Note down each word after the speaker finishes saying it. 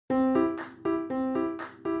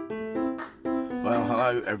Well,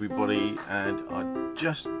 hello everybody, and I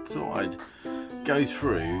just thought I'd go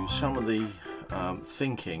through some of the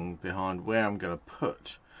thinking behind where I'm going to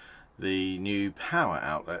put the new power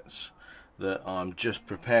outlets that I'm just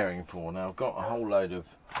preparing for. Now I've got a whole load of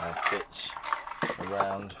bits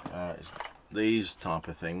around, these type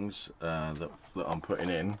of things that I'm putting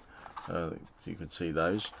in, so you can see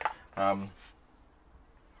those.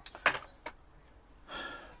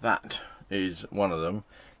 That is one of them.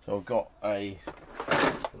 So I've got a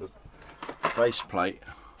faceplate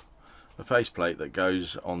that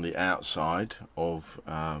goes on the outside of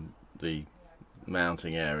the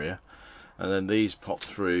mounting area, and then these pop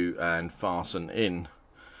through and fasten in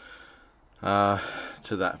to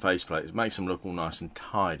that faceplate. It makes them look all nice and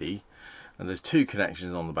tidy. And there's two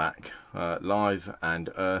connections on the back, live and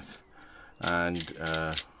earth, and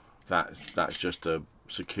that's just to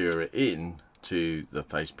secure it in to the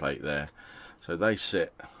faceplate there. So they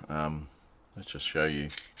sit, let's just show you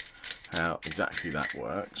how exactly that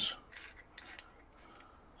works.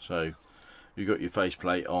 So you've got your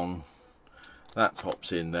faceplate on, that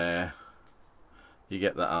pops in there, you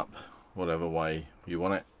get that up whatever way you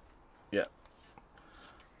want it. Yep.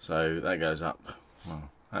 So that goes up,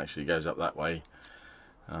 well, actually goes up that way,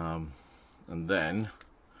 and then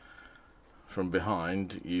from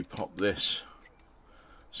behind you pop this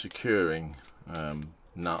securing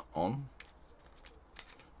nut on.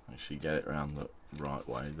 Actually get it around the right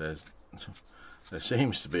way. There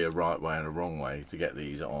seems to be a right way and a wrong way to get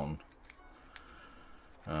these on.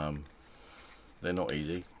 They're not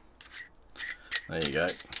easy. There you go.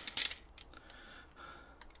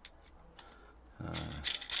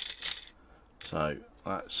 So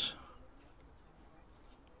that's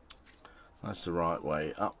the right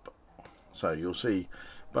way up. So you'll see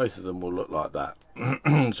both of them will look like that.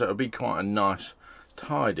 So it'll be quite a nice,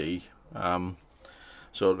 tidy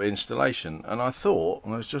sort of installation. And I thought,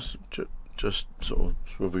 and I was just sort of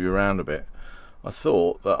swivel you around a bit, I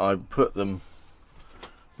thought that I'd put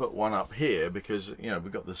one up here, because you know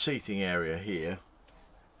we've got the seating area here,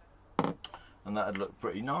 and that'd look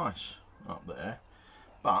pretty nice up there.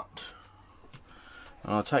 But,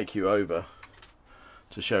 and I'll take you over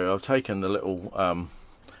to show you, I've taken the little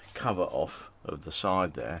cover off of the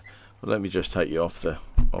side there, but let me just take you off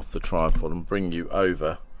the tripod and bring you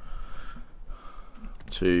over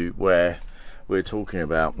to where we're talking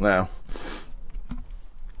about now.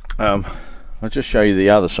 I'll just show you the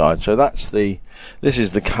other side. So this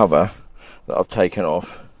is the cover that I've taken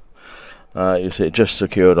off. You see it just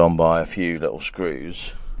secured on by a few little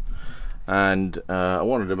screws, and I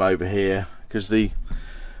wanted them over here because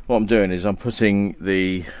what I'm doing is I'm putting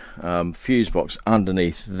the fuse box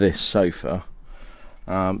underneath this sofa.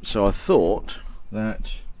 So I thought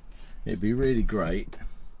that it'd be really great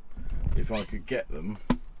if I could get them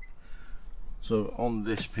sort of on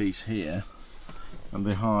this piece here and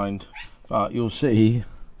behind, but you'll see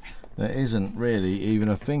there isn't really even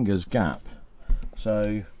a finger's gap.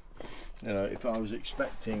 So you know, if I was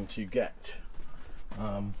expecting to get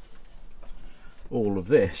all of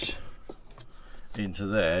this into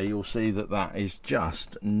there, you'll see that that is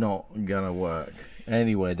just not gonna work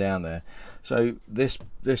anywhere down there. So this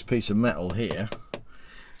piece of metal here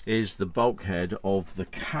is the bulkhead of the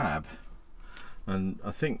cab, and I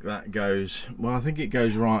think that goes, well, I think it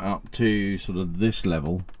goes right up to sort of this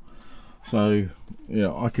level. So you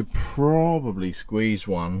know, I could probably squeeze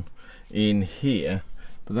one in here,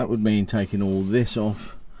 but that would mean taking all this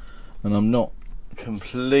off, and I'm not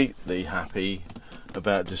completely happy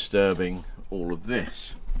about disturbing all of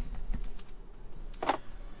this.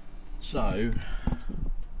 So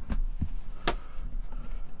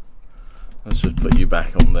let's just put you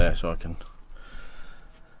back on there so I can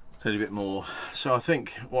tell you a bit more. So I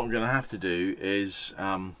think what I'm going to have to do is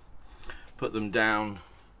put them down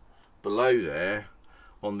below there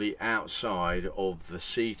on the outside of the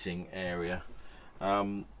seating area.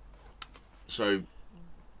 So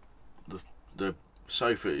the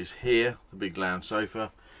sofa is here, the big lounge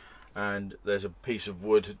sofa, and there's a piece of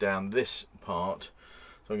wood down this part.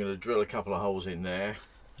 So I'm going to drill a couple of holes in there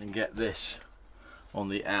and get this on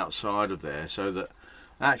the outside of there, so that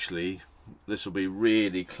actually this will be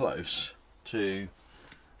really close to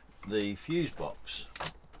the fuse box,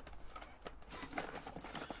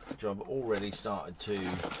 which I've already started to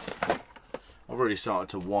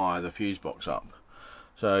wire the fuse box up.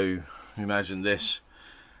 So imagine this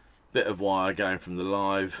bit of wire going from the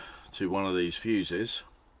live to one of these fuses,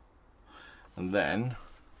 and then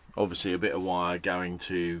obviously a bit of wire going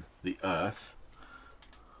to the earth.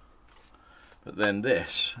 But then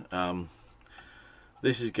this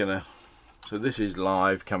is gonna, so this is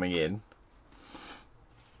live coming in,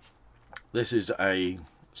 this is a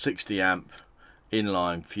 60 amp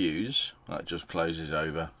inline fuse that just closes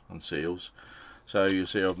over and seals. So you'll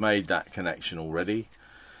see I've made that connection already,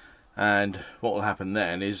 and what will happen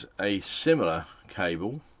then is a similar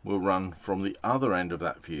cable will run from the other end of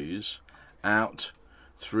that fuse out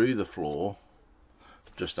through the floor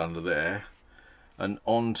just under there and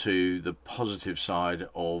onto the positive side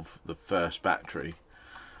of the first battery.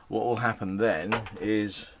 What will happen then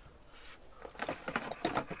is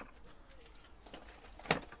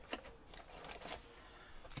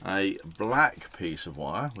a black piece of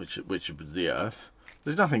wire, which is the earth.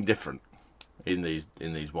 There's nothing different in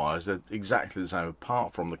these wires. They're exactly the same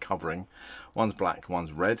apart from the covering. One's black,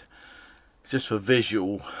 one's red. It's just for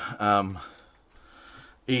visual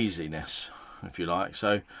easiness, if you like.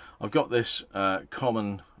 So I've got this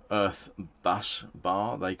common earth bus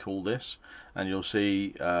bar, they call this, and you'll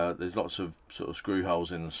see there's lots of sort of screw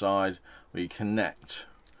holes in the side where you connect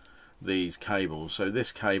these cables. So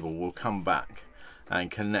this cable will come back and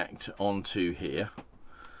connect onto here,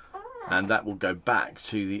 and that will go back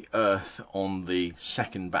to the earth on the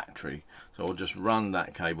second battery. So I'll just run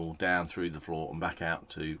that cable down through the floor and back out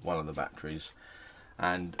to one of the batteries,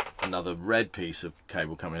 and another red piece of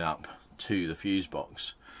cable coming up to the fuse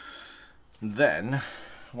box. Then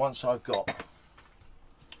once I've got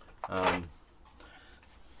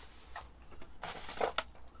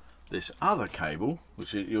this other cable,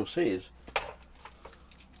 which you'll see is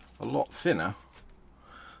a lot thinner,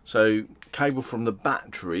 so cable from the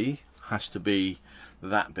battery has to be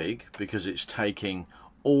that big because it's taking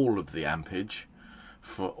all of the ampage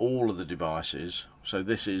for all of the devices. So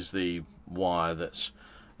this is the wire that's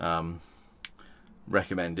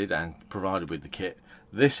recommended and provided with the kit.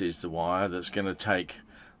 This is the wire that's going to take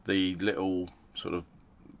the little sort of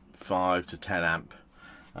 5 to 10 amp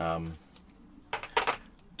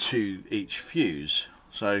to each fuse.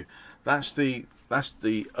 So that's the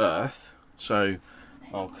earth. So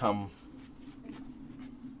I'll come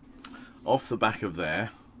off the back of there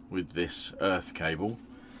with this earth cable,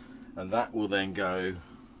 and that will then go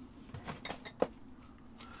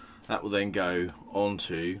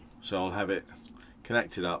onto, so I'll have it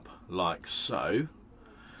connected up like so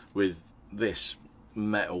with this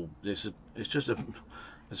metal. It's just a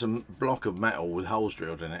block of metal with holes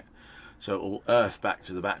drilled in it, so it will earth back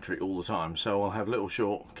to the battery all the time. So I'll have little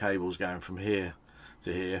short cables going from here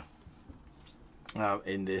to here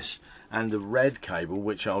in this, and the red cable,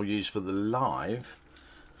 which I'll use for the live,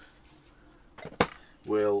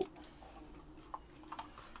 will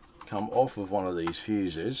come off of one of these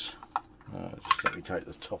fuses. Just let me take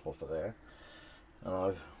the top off of there, and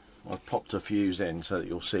I've popped a fuse in so that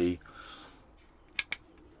you'll see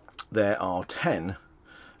there are 10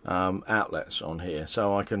 outlets on here,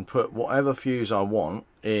 so I can put whatever fuse I want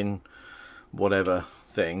in whatever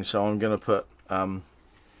thing. So I'm going to put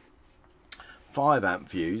 5 amp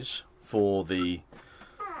fuse for the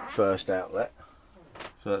first outlet.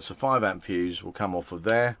 So that's a 5 amp fuse will come off of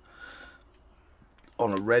there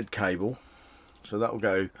on a red cable, so that will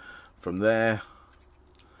go from there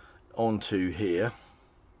onto here,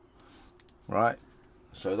 right?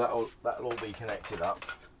 So that'll all be connected up.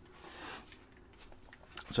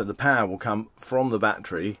 So the power will come from the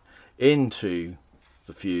battery into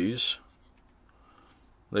the fuse.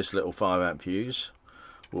 This little 5 amp fuse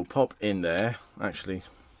will pop in there. Actually,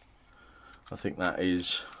 I think that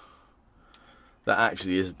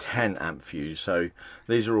actually is a 10 amp fuse. So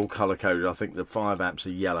these are all color coded. I think the 5 amps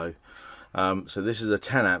are yellow. So this is a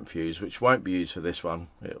 10 amp fuse, which won't be used for this one.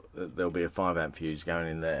 There'll be a 5 amp fuse going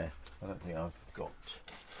in there. I don't think I've got.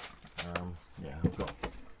 Yeah,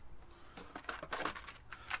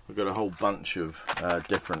 I've got a whole bunch of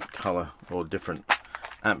different color or different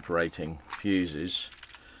amp rating fuses,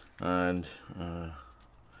 and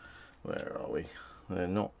where are we? They're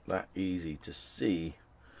not that easy to see.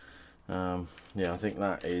 Yeah, I think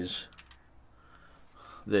that is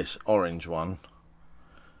this orange one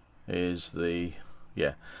is the,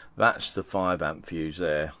 yeah, that's the 5 amp fuse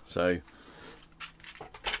there. So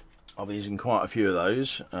I'll be using quite a few of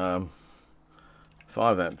those.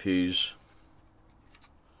 5 amp fuse.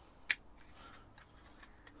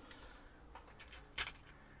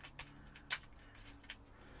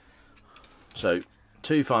 So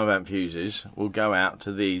 2 5 amp fuses will go out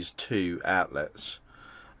to these 2 outlets.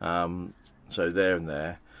 So there and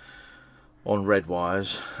there on red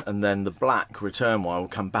wires, and then the black return wire will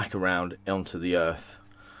come back around onto the earth,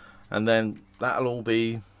 and then that'll all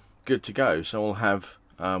be good to go. So we'll have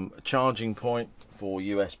a charging point for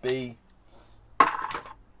USB,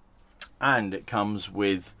 and it comes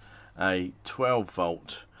with a 12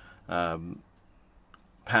 volt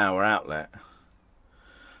power outlet.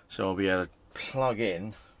 so I'll be able to plug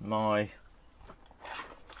in my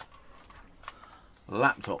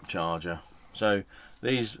laptop charger. So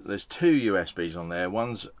there's two USBs on there.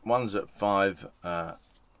 One's at 5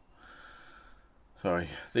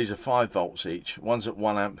 these are 5 volts each. One's at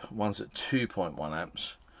 1 amp, one's at 2.1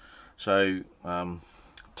 amps. So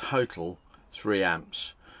total 3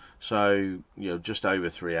 amps. So just over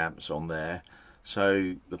 3 amps on there.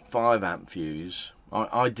 So the 5 amp fuse,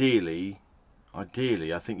 ideally I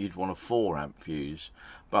think you'd want a 4 amp fuse,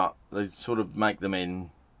 but they sort of make them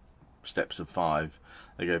in steps of 5.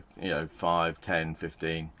 They go 5, 10,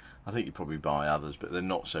 15. I think you probably buy others, but they're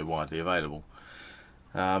not so widely available.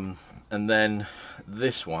 And then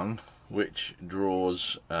this one, which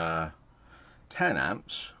draws 10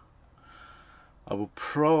 amps, I will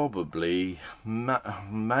probably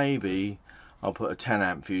maybe I'll put a 10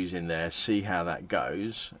 amp fuse in there, see how that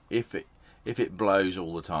goes. If it blows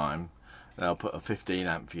all the time, then I'll put a 15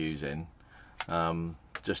 amp fuse in,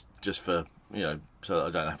 just for so that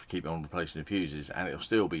I don't have to keep on replacing the fuses, and it'll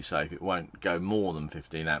still be safe. It won't go more than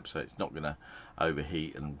 15 amps, so it's not going to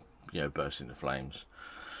overheat and burst into flames.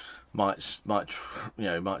 Might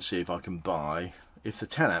see if I can buy, if the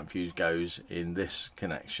 10 amp fuse goes in this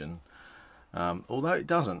connection, although it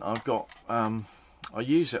doesn't. I've got I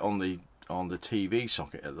use it on the TV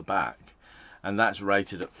socket at the back, and that's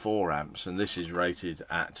rated at 4 amps, and this is rated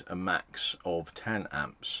at a max of 10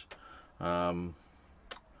 amps.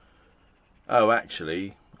 Oh,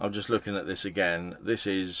 actually, I'm just looking at this again. This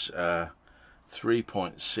is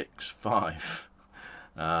 3.65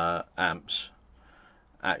 amps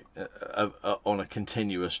on a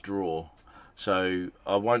continuous draw. So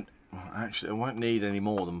I won't need any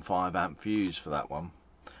more than 5 amp fuse for that one.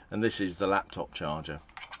 And this is the laptop charger.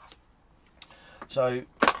 So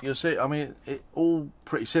you'll see, I mean, it's all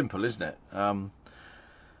pretty simple, isn't it?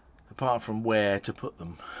 Apart from where to put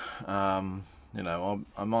them. I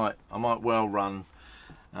might well run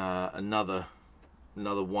another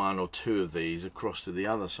 1 or 2 of these across to the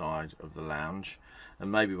other side of the lounge, and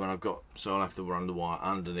maybe when so I'll have to run the wire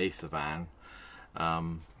underneath the van,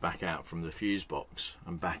 back out from the fuse box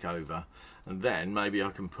and back over, and then maybe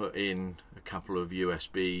I can put in a couple of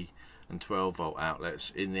USB and 12 volt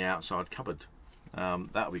outlets in the outside cupboard. That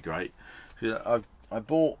would be great. I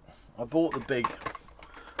bought the big,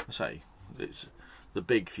 it's the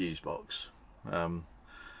big fuse box.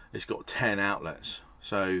 It's got 10 outlets,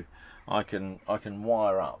 so I can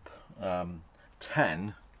wire up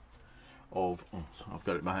 10 of, I've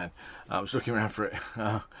got it in my hand, I was looking around for it.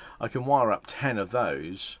 I can wire up 10 of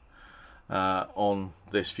those on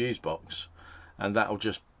this fuse box, and that'll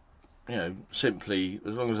just simply,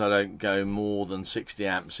 as long as I don't go more than 60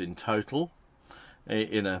 amps in total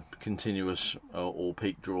in a continuous or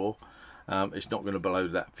peak draw, it's not going to blow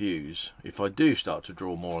that fuse. If I do start to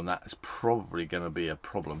draw more on that, it's probably going to be a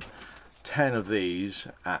problem. 10 of these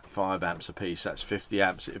at 5 amps a piece, that's 50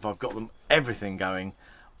 amps. If I've got them everything going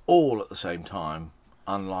all at the same time,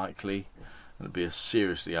 unlikely. It'd be a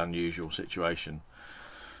seriously unusual situation.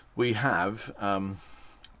 We have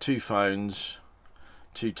 2 phones,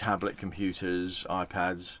 2 tablet computers,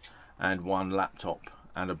 iPads, and 1 laptop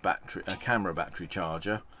and a camera battery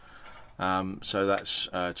charger. So that's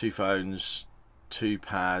 2 phones, 2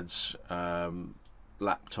 pads,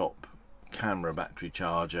 laptop, camera battery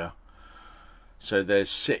charger. So there's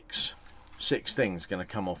six things going to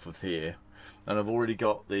come off of here, and I've already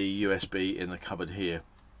got the USB in the cupboard here.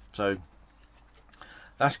 So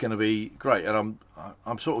that's going to be great, and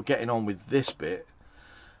I'm sort of getting on with this bit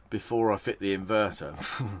before I fit the inverter.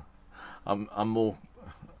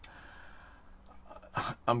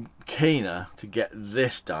 I'm keener to get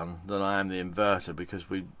this done than I am the inverter, because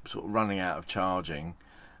we're sort of running out of charging,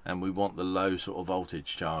 and we want the low sort of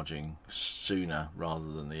voltage charging sooner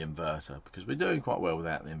rather than the inverter, because we're doing quite well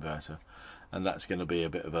without the inverter, and that's going to be a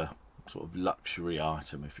bit of a sort of luxury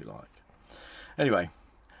item, if you like. Anyway,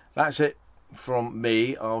 that's it from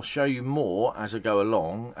me. I'll show you more as I go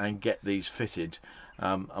along and get these fitted.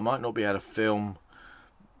 I might not be able to film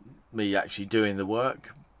me actually doing the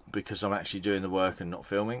work, because I'm actually doing the work and not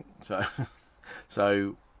filming, so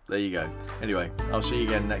so there you go. Anyway, I'll see you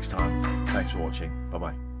again next time. Thanks for watching. Bye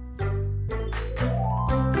bye.